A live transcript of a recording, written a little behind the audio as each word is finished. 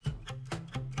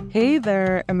Hey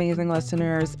there, amazing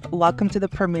listeners. Welcome to the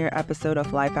premiere episode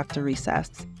of Life After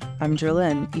Recess. I'm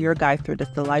Jerlyn, your guide through this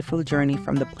delightful journey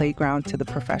from the playground to the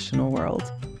professional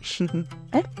world.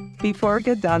 Before we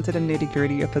get down to the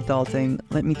nitty-gritty of adulting,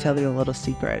 let me tell you a little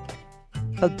secret.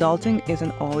 Adulting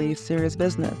isn't always serious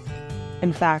business.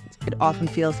 In fact, it often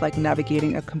feels like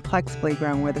navigating a complex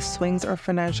playground where the swings are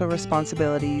financial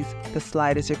responsibilities, the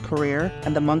slide is your career,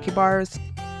 and the monkey bars,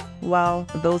 well,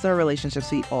 those are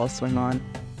relationships we all swing on.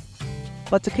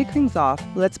 But to kick things off,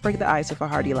 let's break the ice with a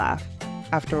hearty laugh.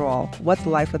 After all, what's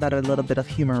life without a little bit of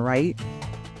humor, right?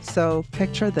 So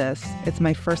picture this, it's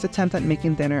my first attempt at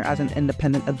making dinner as an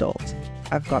independent adult.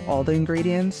 I've got all the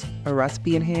ingredients, a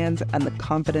recipe in hand, and the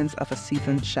confidence of a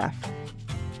seasoned chef.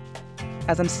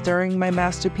 As I'm stirring my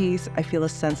masterpiece, I feel a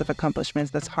sense of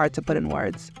accomplishment that's hard to put in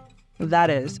words. That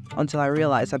is, until I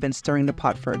realize I've been stirring the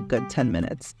pot for a good 10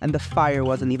 minutes, and the fire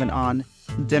wasn't even on.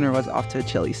 Dinner was off to a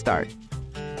chilly start.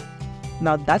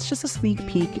 Now that's just a sneak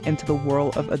peek into the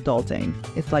world of adulting.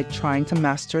 It's like trying to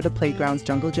master the playground's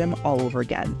jungle gym all over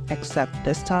again, except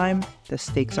this time, the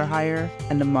stakes are higher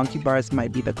and the monkey bars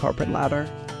might be the corporate ladder.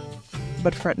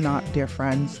 But fret not, dear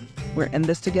friends. We're in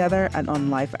this together, and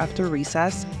on Life After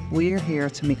Recess, we're here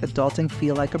to make adulting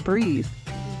feel like a breeze.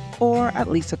 Or at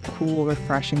least a cool,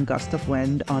 refreshing gust of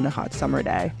wind on a hot summer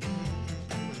day.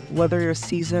 Whether you're a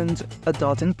seasoned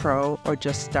adulting pro or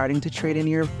just starting to trade in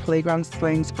your playground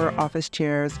swings for office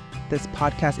chairs, this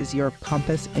podcast is your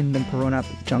compass in the grown-up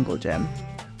jungle gym.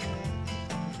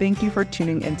 Thank you for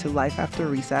tuning into Life After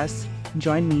Recess.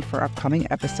 Join me for upcoming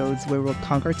episodes where we'll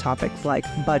conquer topics like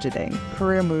budgeting,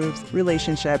 career moves,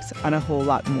 relationships, and a whole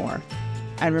lot more.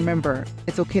 And remember,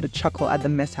 it's okay to chuckle at the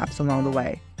mishaps along the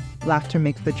way. Laughter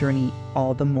makes the journey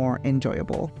all the more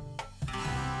enjoyable.